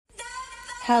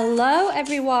Hello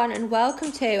everyone and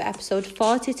welcome to episode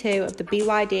 42 of the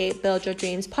BYD Build Your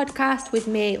Dreams podcast with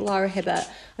me, Laura Hibbert.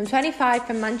 I'm 25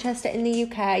 from Manchester in the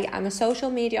UK. I'm a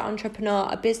social media entrepreneur,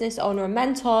 a business owner, a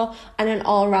mentor and an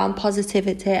all-round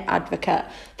positivity advocate.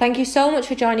 Thank you so much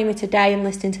for joining me today and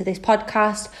listening to this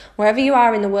podcast. Wherever you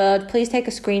are in the world, please take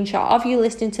a screenshot of you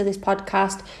listening to this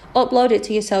podcast, upload it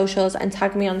to your socials and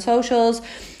tag me on socials.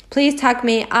 Please tag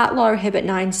me at Laura Hibbert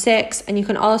 96 and you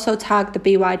can also tag the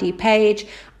BYD page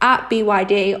at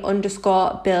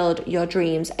BYD_build your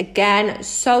dreams. Again,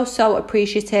 so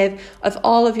appreciative of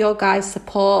all of your guys'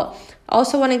 support.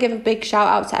 Also want to give a big shout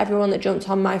out to everyone that jumped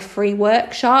on my free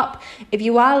workshop. If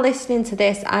you are listening to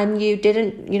this and you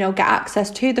didn't, get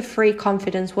access to the free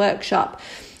confidence workshop,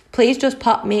 please just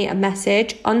pop me a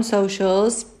message on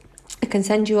socials. I can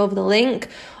send you over the link.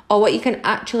 Or what you can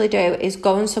actually do is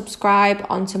go and subscribe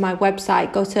onto my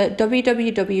website. Go to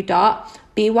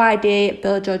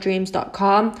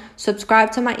www.bydbuildyourdreams.com.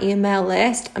 Subscribe to my email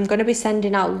list. I'm going to be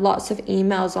sending out lots of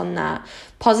emails on that.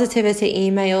 Positivity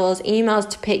emails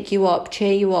to pick you up,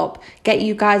 cheer you up, get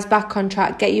you guys back on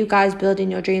track, get you guys building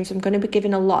your dreams. I'm going to be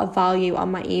giving a lot of value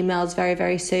on my emails very,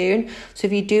 very soon. So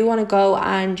if you do want to go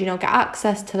and, get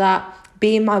access to that,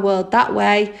 be in my world that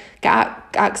way, get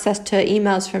access to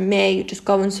emails from me, just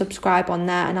go and subscribe on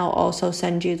there and I'll also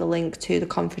send you the link to the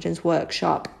confidence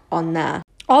workshop on there.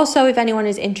 Also, if anyone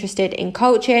is interested in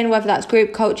coaching, whether that's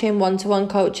group coaching, one-to-one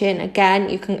coaching, again,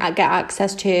 you can get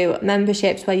access to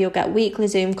memberships where you'll get weekly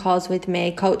Zoom calls with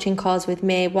me, coaching calls with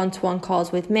me, one-to-one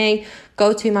calls with me.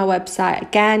 Go to my website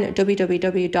again,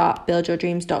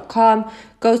 www.buildyourdreams.com.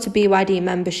 Go to BYD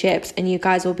memberships and you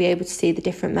guys will be able to see the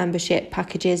different membership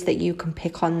packages that you can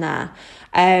pick on there.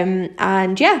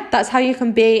 That's how you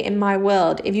can be in my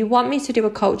world. If you want me to do a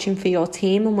coaching for your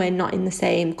team and we're not in the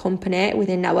same company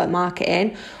within network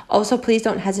marketing, also please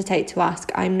don't hesitate to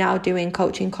ask. I'm now doing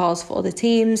coaching calls for other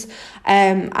teams.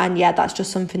 That's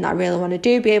just something that I really want to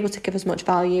do, be able to give as much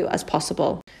value as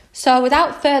possible. So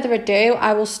without further ado,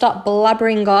 I will stop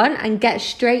blabbering on and get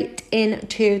straight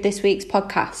into this week's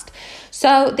podcast.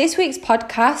 So this week's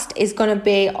podcast is going to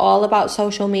be all about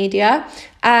social media,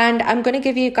 and I'm going to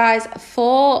give you guys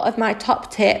 4 of my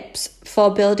top tips for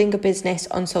building a business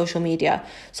on social media.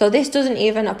 So this doesn't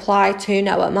even apply to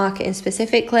network marketing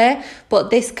specifically,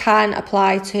 but this can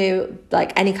apply to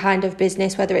any kind of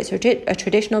business, whether it's a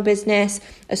traditional business,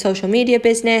 a social media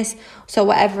business, so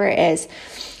whatever it is.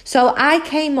 So I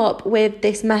came up with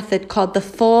this method called the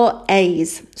 4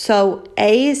 A's. So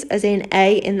A's as in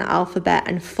A in the alphabet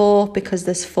and 4 because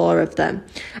there's 4 of them.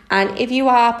 And if you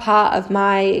are part of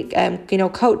my,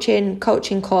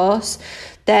 coaching course,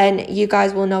 then you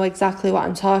guys will know exactly what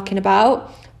I'm talking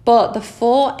about. But the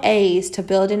 4 A's to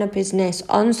building a business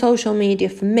on social media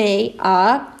for me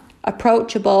are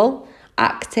approachable,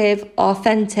 active,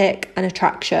 authentic, and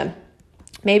attraction.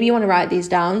 Maybe you want to write these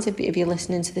down if you're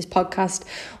listening to this podcast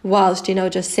whilst,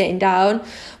 just sitting down.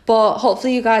 But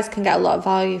hopefully you guys can get a lot of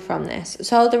value from this.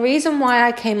 So the reason why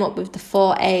I came up with the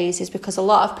 4 A's is because a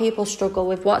lot of people struggle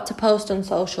with what to post on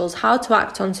socials, how to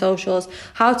act on socials,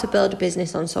 how to build a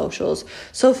business on socials.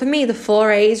 So for me, the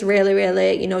 4 A's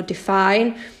really,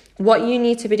 define what you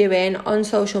need to be doing on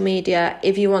social media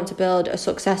if you want to build a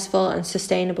successful and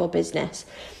sustainable business.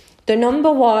 The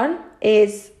number 1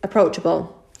 is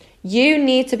approachable. You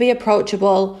need to be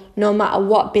approachable no matter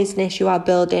what business you are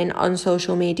building on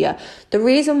social media. The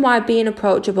reason why being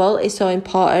approachable is so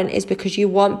important is because you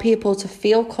want people to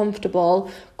feel comfortable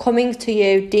coming to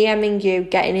you, DMing you,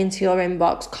 getting into your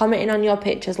inbox, commenting on your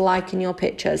pictures, liking your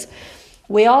pictures.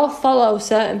 We all follow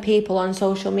certain people on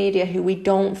social media who we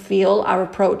don't feel are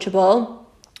approachable.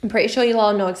 I'm pretty sure you'll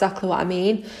all know exactly what I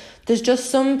mean. There's just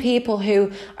some people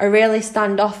who are really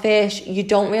standoffish. You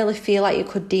don't really feel like you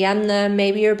could DM them.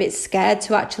 Maybe you're a bit scared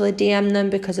to actually DM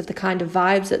them because of the kind of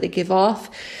vibes that they give off.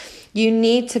 You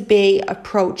need to be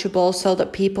approachable so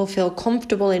that people feel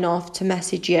comfortable enough to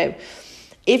message you.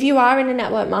 If you are in a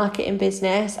network marketing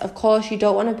business, of course, you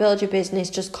don't want to build your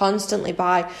business just constantly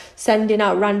by sending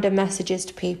out random messages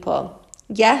to people.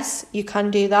 Yes, you can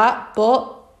do that,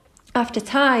 but after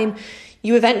time,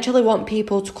 you eventually want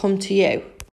people to come to you.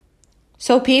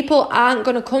 So people aren't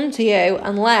going to come to you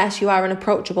unless you are an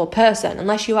approachable person,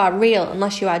 unless you are real,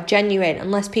 unless you are genuine,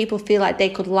 unless people feel like they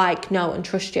could know and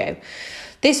trust you.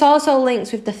 This also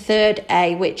links with the 3rd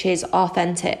A, which is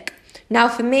authentic. Now,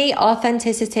 for me,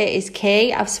 authenticity is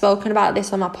key. I've spoken about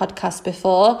this on my podcast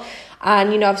before.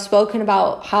 And, I've spoken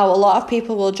about how a lot of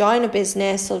people will join a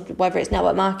business, whether it's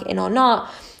network marketing or not,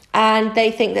 and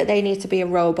they think that they need to be a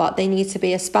robot. They need to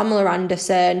be a Pamela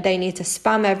Anderson. They need to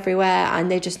spam everywhere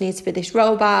and they just need to be this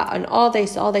robot. And all they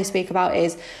speak about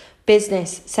is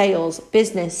business, sales,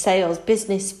 business, sales,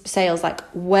 business, sales. Like,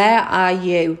 where are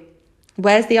you?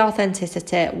 Where's the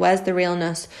authenticity? Where's the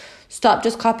realness? Stop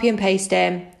just copy and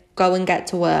pasting. Go and get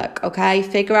to work, okay?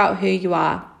 Figure out who you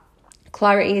are.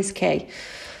 Clarity is key.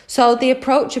 So the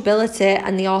approachability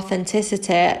and the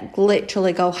authenticity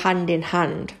literally go hand in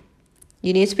hand.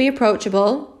 You need to be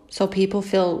approachable so people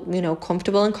feel,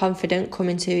 comfortable and confident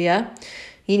coming to you.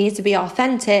 You need to be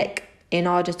authentic in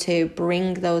order to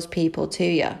bring those people to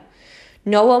you.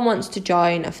 No one wants to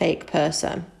join a fake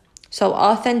person. So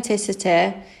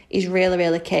authenticity is really,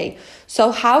 really key.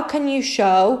 So how can you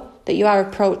show that you are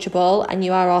approachable and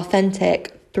you are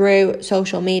authentic through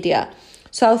social media?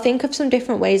 So think of some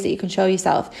different ways that you can show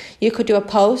yourself. You could do a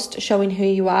post showing who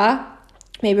you are,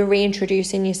 maybe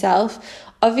reintroducing yourself.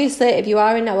 Obviously, if you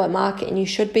are in network marketing, you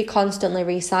should be constantly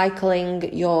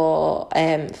recycling your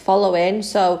following.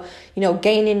 So,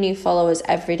 gaining new followers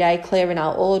every day, clearing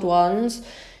out old ones.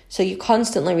 So you're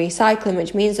constantly recycling,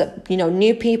 which means that,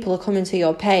 new people are coming to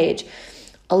your page.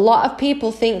 A lot of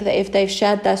people think that if they've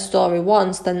shared their story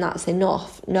once, then that's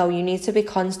enough. No, you need to be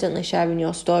constantly sharing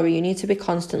your story. You need to be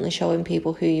constantly showing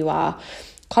people who you are.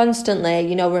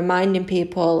 Constantly, reminding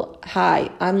people, hi,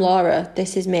 I'm Laura.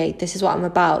 This is me. This is what I'm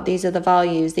about. These are the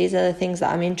values. These are the things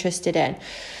that I'm interested in.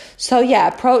 So yeah,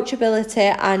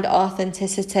 approachability and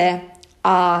authenticity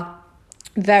are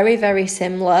very, very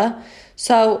similar.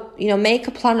 So, make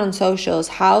a plan on socials.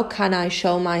 How can I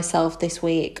show myself this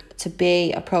week to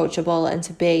be approachable and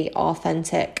to be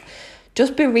authentic?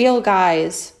 Just be real,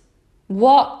 guys.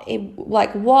 What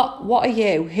are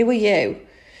you? Who are you?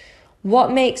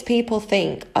 What makes people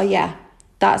think, oh yeah,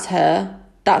 that's her.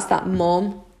 That's that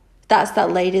mum. That's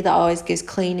that lady that always gives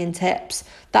cleaning tips.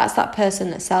 That's that person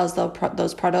that sells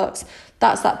those products.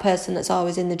 That's that person that's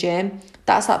always in the gym.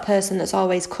 That's that person that's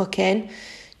always cooking.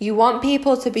 You want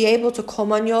people to be able to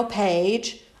come on your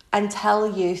page and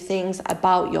tell you things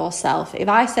about yourself. If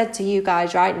I said to you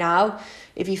guys right now,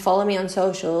 if you follow me on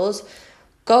socials,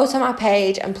 go to my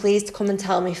page and please come and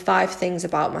tell me 5 things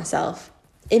about myself.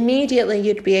 Immediately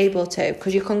you'd be able to,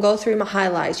 because you can go through my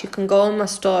highlights, you can go on my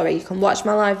story, you can watch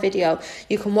my live video,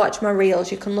 you can watch my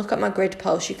reels, you can look at my grid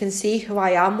posts, you can see who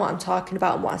I am, what I'm talking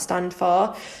about and what I stand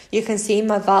for. You can see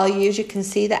my values, you can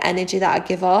see the energy that I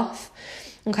give off.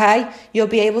 Okay, you'll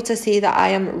be able to see that I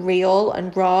am real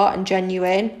and raw and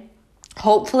genuine.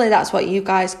 Hopefully that's what you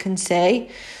guys can see.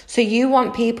 So you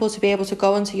want people to be able to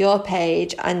go onto your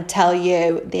page and tell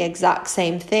you the exact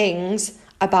same things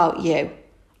about you.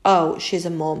 Oh, she's a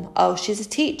mum. Oh, she's a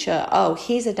teacher. Oh,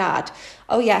 he's a dad.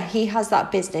 Oh yeah, he has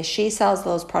that business. She sells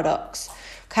those products.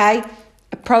 Okay,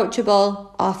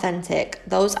 approachable, authentic.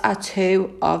 Those are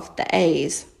 2 of the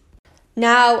A's.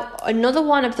 Now, another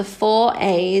one of the 4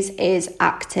 A's is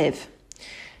active.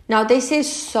 Now, this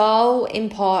is so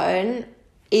important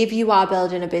if you are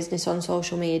building a business on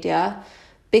social media,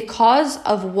 because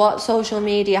of what social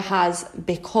media has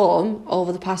become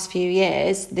over the past few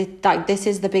years. This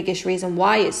is the biggest reason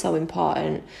why it's so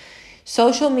important.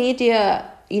 Social media,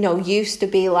 used to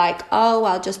be like, oh,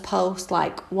 I'll just post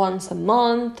like once a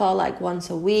month or like once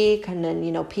a week, and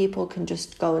then, people can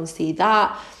just go and see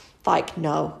that. Like,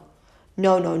 no.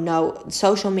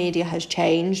 Social media has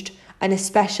changed, and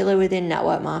especially within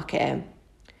network marketing.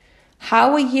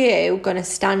 How are you going to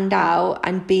stand out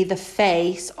and be the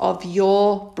face of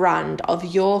your brand, of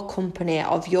your company,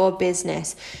 of your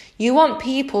business? You want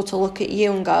people to look at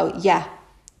you and go, yeah,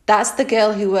 that's the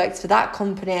girl who works for that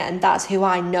company, and that's who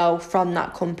I know from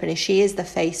that company. She is the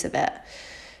face of it.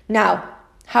 Now,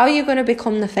 how are you going to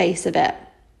become the face of it?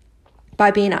 By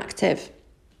being active.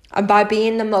 And by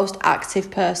being the most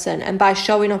active person, and by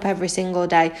showing up every single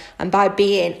day, and by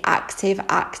being active.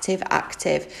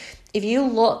 If you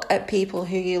look at people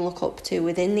who you look up to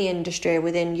within the industry,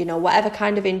 within, whatever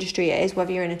kind of industry it is,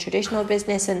 whether you're in a traditional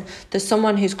business and there's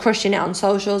someone who's crushing it on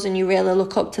socials and you really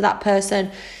look up to that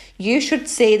person, you should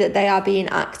see that they are being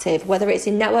active. Whether it's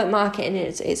in network marketing,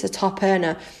 it's a top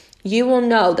earner, you will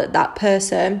know that that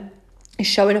person is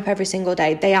showing up every single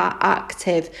day. They are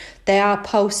active. They are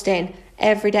posting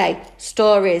every day,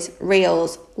 stories,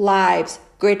 reels, lives,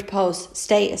 grid posts,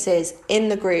 statuses, in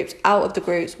the groups, out of the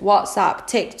groups, WhatsApp,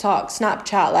 TikTok,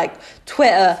 Snapchat, like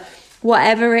Twitter,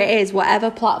 whatever it is,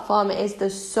 whatever platform it is.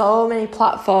 There's so many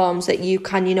platforms that you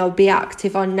can, be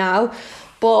active on now.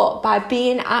 But by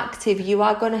being active, you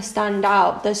are going to stand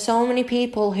out. There's so many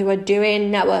people who are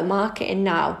doing network marketing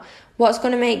now. What's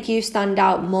going to make you stand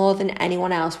out more than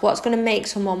anyone else? What's going to make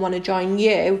someone want to join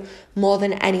you more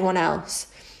than anyone else?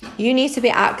 You need to be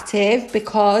active,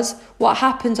 because what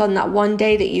happens on that one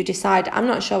day that you decide, I'm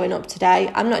not showing up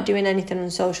today, I'm not doing anything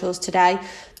on socials today,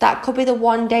 that could be the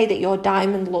one day that your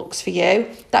diamond looks for you.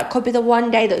 That could be the one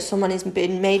day that someone has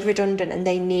been made redundant and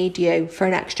they need you for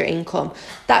an extra income.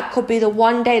 That could be the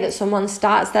one day that someone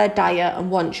starts their diet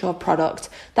and wants your product.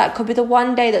 That could be the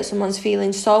one day that someone's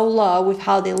feeling so low with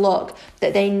how they look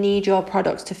that they need your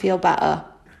products to feel better.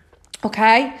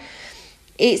 Okay?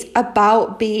 It's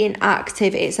about being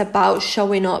active, it's about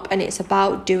showing up, and it's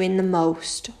about doing the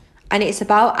most. And it's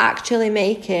about actually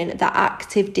making the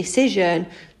active decision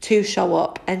to show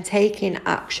up and taking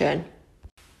action.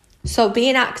 So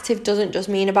being active doesn't just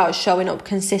mean about showing up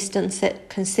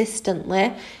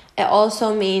consistently. It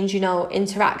also means,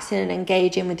 interacting and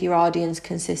engaging with your audience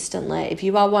consistently. If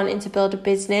you are wanting to build a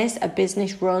business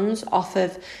runs off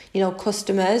of,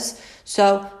 customers.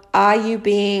 So are you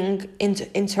being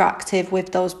interactive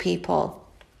with those people?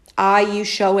 Are you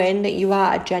showing that you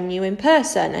are a genuine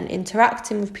person and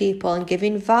interacting with people and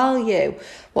giving value?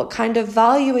 What kind of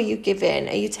value are you giving?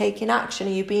 Are you taking action?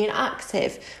 Are you being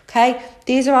active? Okay,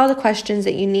 these are all the questions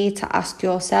that you need to ask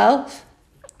yourself.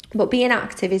 But being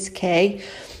active is key.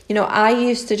 I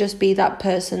used to just be that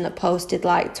person that posted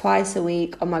like twice a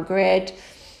week on my grid,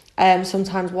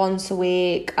 sometimes once a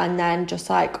week, and then just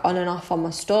like on and off on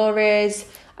my stories.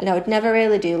 And I would never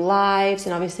really do lives,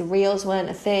 and obviously reels weren't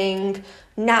a thing.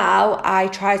 Now I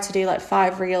try to do like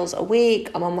 5 reels a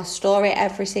week. I'm on my story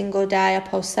every single day. I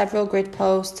post several grid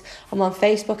posts. I'm on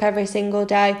Facebook every single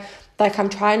day. Like, I'm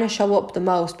trying to show up the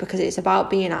most because it's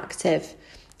about being active.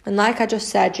 And like I just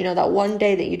said, that one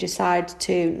day that you decide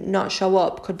to not show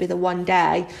up could be the one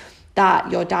day that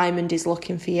your diamond is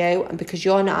looking for you. And because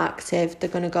you're not active, they're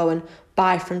going to go and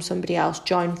buy from somebody else,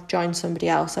 join somebody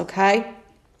else, okay?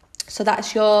 So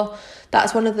that's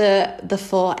one of the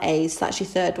 4 A's. That's your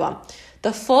third one. The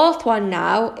 4th one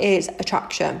now is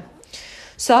attraction.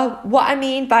 So what I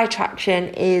mean by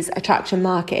attraction is attraction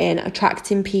marketing,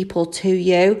 attracting people to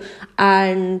you.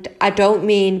 And I don't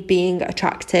mean being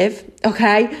attractive,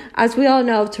 okay? As we all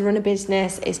know, to run a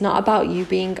business, it's not about you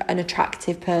being an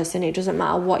attractive person. It doesn't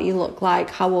matter what you look like,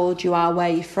 how old you are, where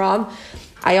you're from.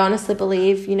 I honestly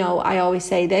believe, I always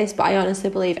say this, but I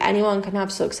honestly believe anyone can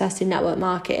have success in network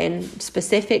marketing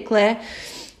specifically,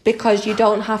 because you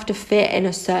don't have to fit in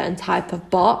a certain type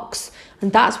of box.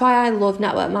 And that's why I love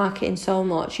network marketing so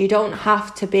much. You don't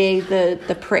have to be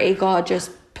the pretty,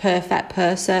 gorgeous, perfect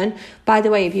person. By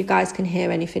the way, if you guys can hear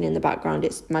anything in the background,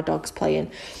 it's my dog's playing.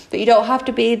 But you don't have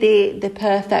to be the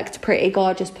perfect, pretty,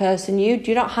 gorgeous person. You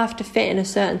don't have to fit in a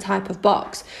certain type of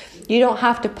box. You don't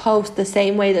have to post the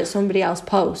same way that somebody else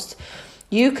posts.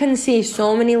 You can see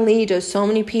so many leaders, so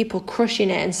many people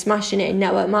crushing it and smashing it in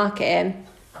network marketing,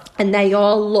 and they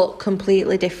all look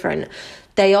completely different.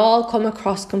 They all come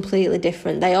across completely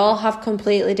different. They all have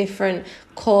completely different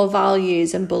core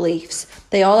values and beliefs.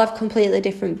 They all have completely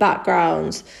different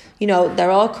backgrounds.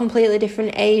 They're all completely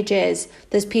different ages.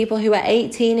 There's people who are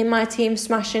 18 in my team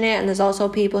smashing it, and there's also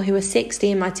people who are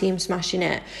 60 in my team smashing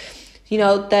it.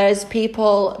 There's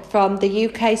people from the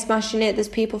UK smashing it. There's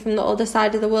people from the other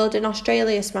side of the world in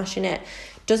Australia smashing it.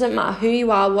 Doesn't matter who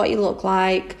you are, what you look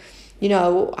like,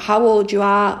 how old you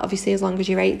are, obviously as long as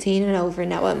you're 18 and over in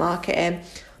network marketing.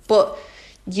 But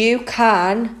you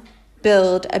can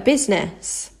build a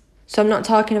business. So I'm not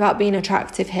talking about being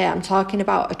attractive here. I'm talking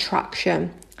about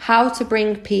attraction. How to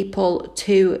bring people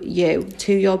to you,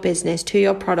 to your business, to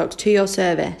your product, to your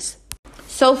service.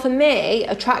 So for me,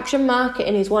 attraction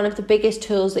marketing is one of the biggest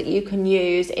tools that you can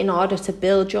use in order to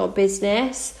build your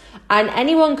business. And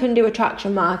anyone can do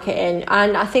attraction marketing.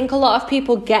 And I think a lot of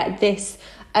people get this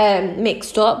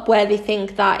mixed up, where they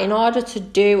think that in order to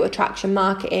do attraction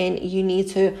marketing, you need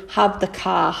to have the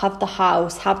car, have the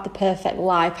house, have the perfect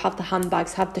life, have the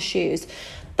handbags, have the shoes.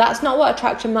 That's not what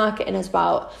attraction marketing is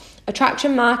about.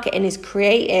 Attraction marketing is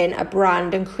creating a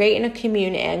brand and creating a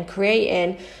community and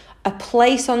creating a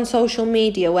place on social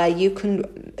media where you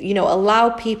can, allow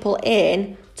people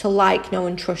in to like, know,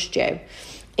 and trust you.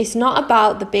 It's not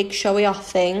about the big showy off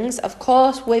things. Of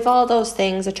course, with all those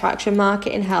things, attraction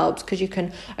marketing helps because you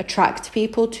can attract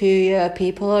people to you.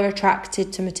 People are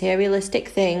attracted to materialistic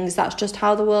things. That's just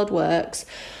how the world works.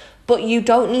 But you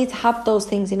don't need to have those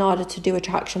things in order to do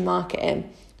attraction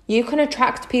marketing. You can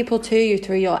attract people to you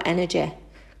through your energy.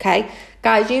 Okay?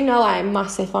 Guys, I am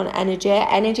massive on energy.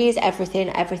 Energy is everything.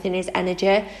 Everything is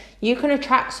energy. You can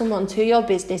attract someone to your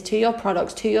business, to your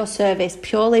products, to your service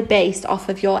purely based off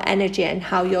of your energy and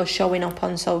how you're showing up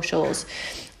on socials.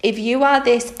 If you are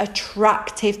this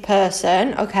attractive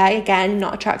person, okay, again,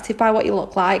 not attractive by what you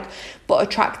look like, but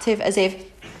attractive as if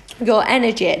your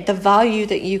energy, the value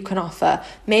that you can offer.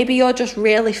 Maybe you're just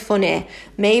really funny.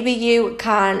 Maybe you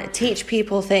can teach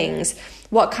people things.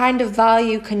 What kind of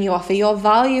value can you offer? Your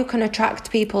value can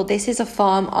attract people. This is a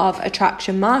form of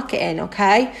attraction marketing,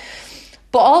 okay?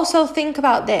 But also think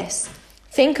about this.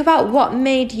 Think about what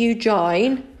made you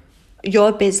join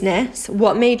your business,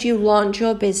 what made you launch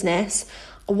your business,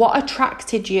 what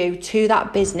attracted you to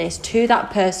that business, to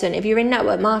that person. If you're in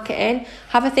network marketing,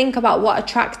 have a think about what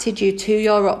attracted you to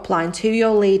your upline, to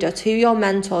your leader, to your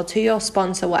mentor, to your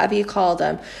sponsor, whatever you call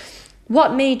them.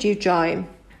 What made you join?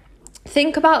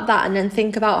 Think about that, and then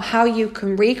think about how you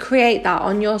can recreate that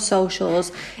on your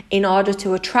socials in order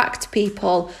to attract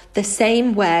people the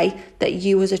same way that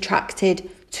you was attracted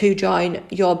to join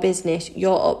your business,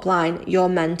 your upline, your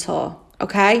mentor,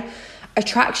 okay?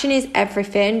 Attraction is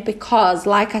everything, because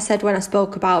like I said when I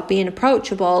spoke about being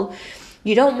approachable,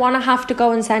 you don't want to have to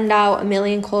go and send out 1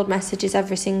 million cold messages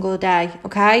every single day,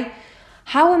 okay?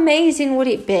 How amazing would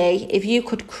it be if you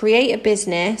could create a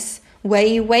business where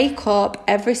you wake up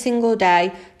every single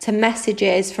day to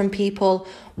messages from people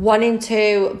wanting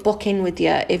to book in with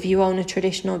you? If you own a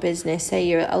traditional business, say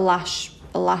you're a lash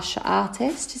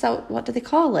artist, is that, what do they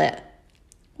call it?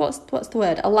 What's the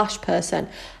word? A lash person,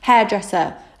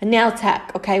 hairdresser, a nail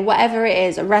tech, okay, whatever it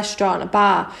is, a restaurant, a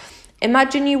bar.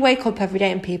 Imagine you wake up every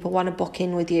day and people want to book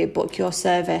in with you, book your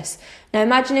service. Now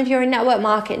imagine if you're in network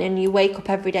marketing and you wake up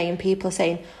every day and people are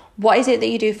saying, what is it that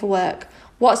you do for work?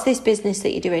 What's this business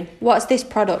that you're doing? What's this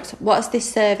product? What's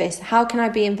this service? How can I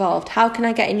be involved? How can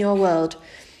I get in your world?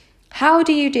 How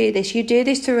do you do this? You do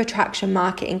this through attraction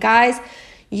marketing. Guys,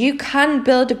 you can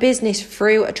build a business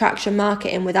through attraction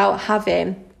marketing without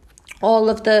having all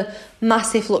of the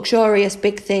massive, luxurious,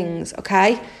 big things,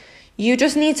 okay? You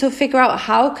just need to figure out,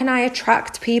 how can I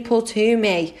attract people to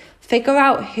me? Figure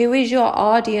out who is your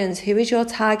audience, who is your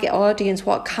target audience,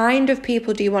 what kind of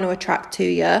people do you want to attract to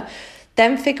you?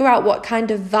 Then figure out what kind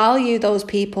of value those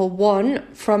people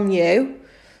want from you.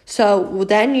 So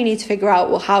then you need to figure out,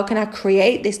 well, how can I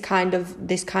create this kind of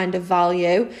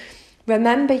value?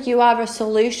 Remember, you are a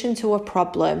solution to a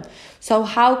problem. So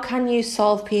how can you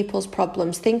solve people's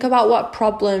problems? Think about what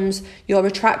problems your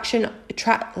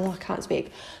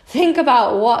Think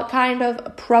about what kind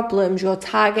of problems your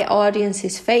target audience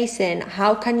is facing.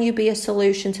 How can you be a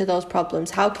solution to those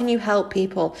problems? How can you help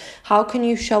people? How can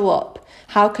you show up?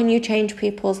 How can you change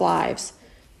people's lives?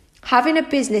 Having a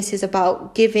business is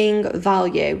about giving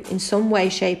value in some way,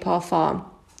 shape or form,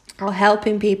 or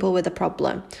helping people with a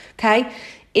problem, okay?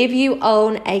 If you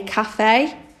own a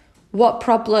cafe, what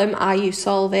problem are you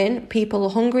solving? People are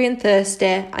hungry and thirsty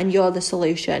and you're the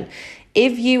solution.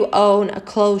 If you own a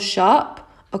clothes shop,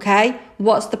 okay,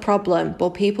 what's the problem?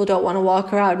 Well, people don't want to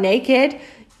walk around naked.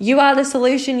 You are the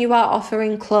solution. You are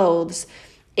offering clothes.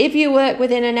 If you work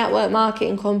within a network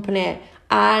marketing company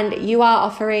and you are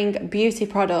offering beauty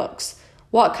products,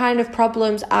 what kind of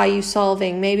problems are you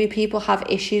solving? Maybe people have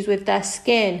issues with their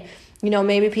skin.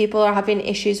 Maybe people are having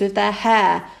issues with their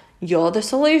hair. You're the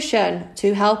solution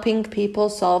to helping people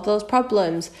solve those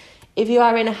problems. If you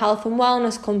are in a health and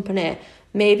wellness company,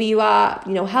 maybe you are,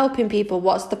 helping people.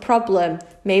 What's the problem?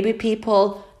 Maybe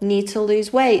people need to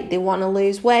lose weight. They want to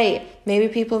lose weight. Maybe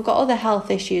people have got other health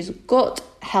issues, gut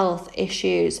health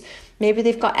issues. Maybe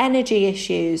they've got energy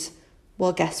issues.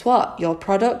 Well, guess what? Your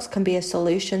products can be a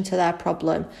solution to their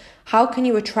problem. How can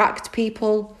you attract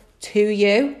people to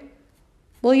you?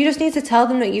 Well, you just need to tell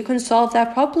them that you can solve their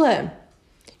problem.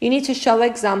 You need to show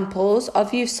examples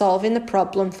of you solving the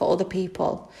problem for other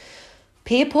people.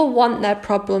 People want their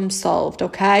problems solved,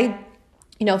 okay?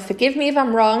 Forgive me if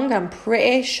I'm wrong. I'm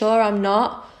pretty sure I'm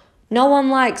not. No one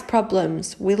likes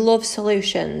problems. We love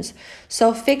solutions.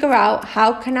 So figure out,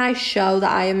 how can I show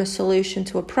that I am a solution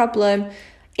to a problem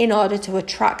in order to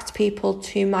attract people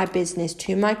to my business,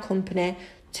 to my company,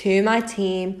 to my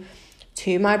team,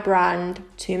 to my brand,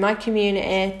 to my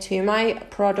community, to my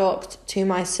product, to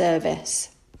my service.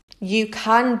 You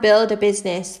can build a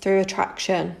business through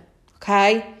attraction,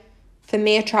 okay? For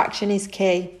me, attraction is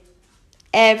key.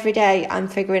 Every day I'm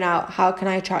figuring out, how can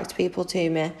I attract people to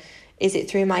me? Is it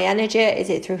through my energy? Is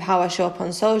it through how I show up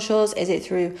on socials? Is it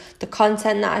through the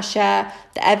content that I share,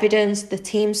 the evidence, the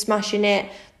team smashing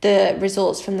it, the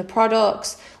results from the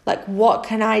products? Like, what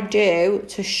can I do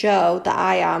to show that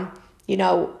I am,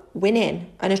 winning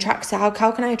and attract?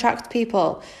 How can I attract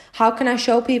people? How can I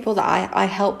show people that I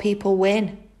help people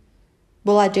win?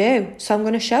 Well, I do. So I'm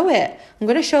going to show it. I'm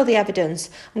going to show the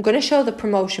evidence. I'm going to show the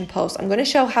promotion post. I'm going to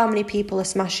show how many people are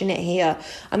smashing it here.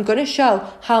 I'm going to show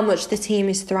how much the team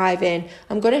is thriving.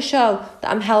 I'm going to show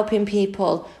that I'm helping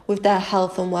people with their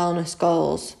health and wellness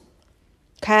goals.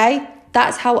 Okay?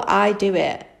 That's how I do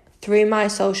it. through my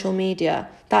social media.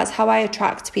 That's how I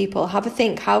attract people. Have a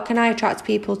think, how can I attract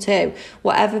people to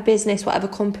whatever business, whatever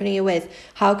company you're with?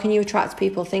 How can you attract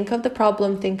people? Think of the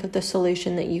problem, think of the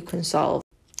solution that you can solve.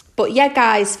 But yeah,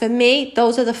 guys, for me,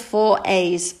 those are the 4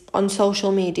 A's on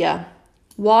social media.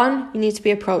 1, you need to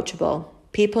be approachable.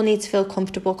 People need to feel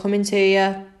comfortable coming to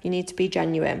you. You need to be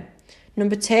genuine.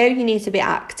 Number 2, you need to be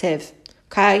active.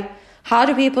 Okay? How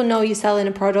do people know you're selling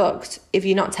a product if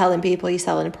you're not telling people you're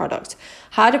selling a product?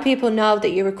 How do people know that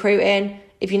you're recruiting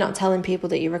if you're not telling people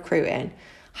that you're recruiting?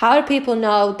 How do people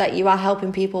know that you are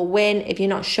helping people win if you're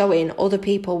not showing other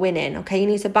people winning? Okay, you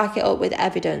need to back it up with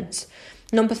evidence.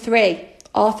 Number 3,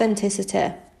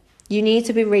 authenticity. You need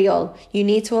to be real. You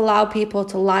need to allow people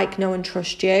to like, know, and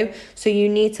trust you. So you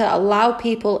need to allow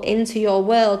people into your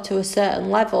world to a certain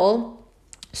level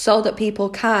so that people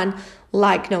can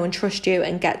like, know, and trust you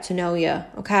and get to know you,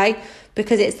 okay?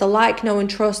 Because it's the like, know, and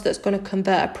trust that's going to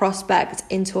convert a prospect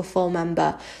into a full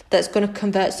member, that's going to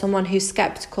convert someone who's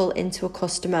skeptical into a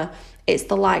customer. It's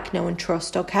the like, know, and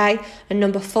trust, okay? And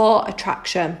number 4,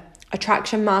 attraction.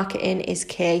 Attraction marketing is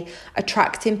key.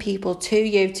 Attracting people to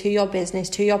you, to your business,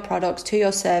 to your products, to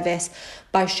your service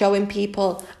by showing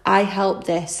people, I help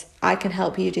this, I can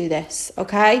help you do this,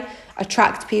 okay?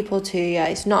 Attract people to you.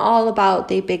 It's not all about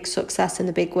the big success and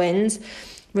the big wins.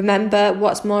 Remember,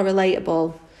 what's more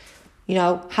relatable? You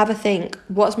know, have a think.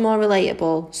 What's more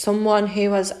relatable? Someone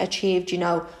who has achieved,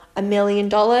 $1 million,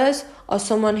 or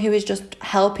someone who is just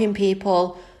helping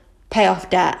people pay off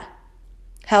debt,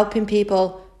 helping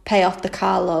people pay off the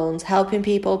car loans, helping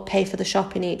people pay for the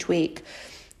shopping each week.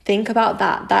 Think about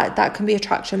that. That can be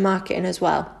attraction marketing as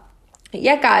well.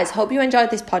 Yeah, guys, hope you enjoyed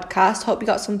this podcast. Hope you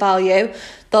got some value.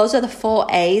 Those are the 4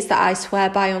 A's that I swear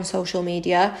by on social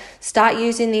media. Start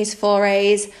using these 4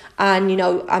 A's and,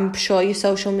 I'm sure your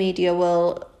social media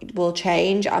will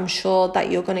change. I'm sure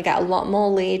that you're going to get a lot more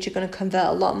leads. You're going to convert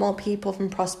a lot more people from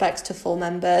prospects to full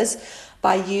members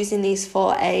by using these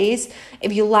 4 A's.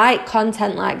 If you like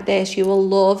content like this, you will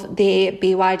love the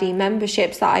BYD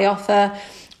memberships that I offer.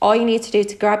 All you need to do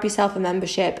to grab yourself a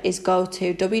membership is go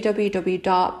to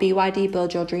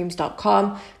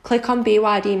www.bydbuildyourdreams.com, click on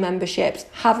BYD memberships,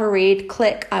 have a read,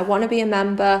 click I want to be a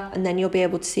member, and then you'll be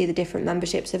able to see the different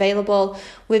memberships available.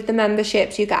 With the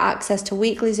memberships, you get access to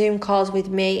weekly Zoom calls with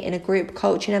me in a group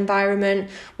coaching environment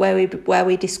where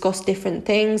we discuss different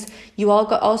things. You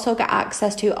also get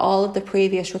access to all of the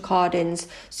previous recordings.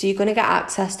 So you're going to get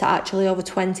access to actually over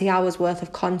 20 hours worth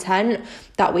of content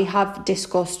that we have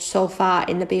discussed so far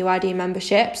in the BYD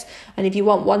memberships. And if you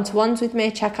want one-to-ones with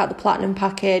me, check out the Platinum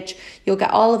package. You'll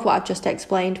get all of what I've just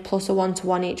explained plus a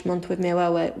one-to-one each month with me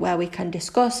where we can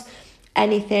discuss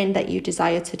anything that you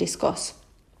desire to discuss.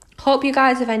 Hope you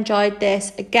guys have enjoyed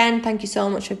this. Again, thank you so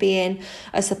much for being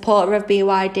a supporter of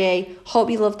BYD.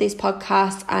 Hope you love this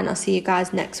podcast, and I'll see you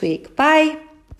guys next week. Bye.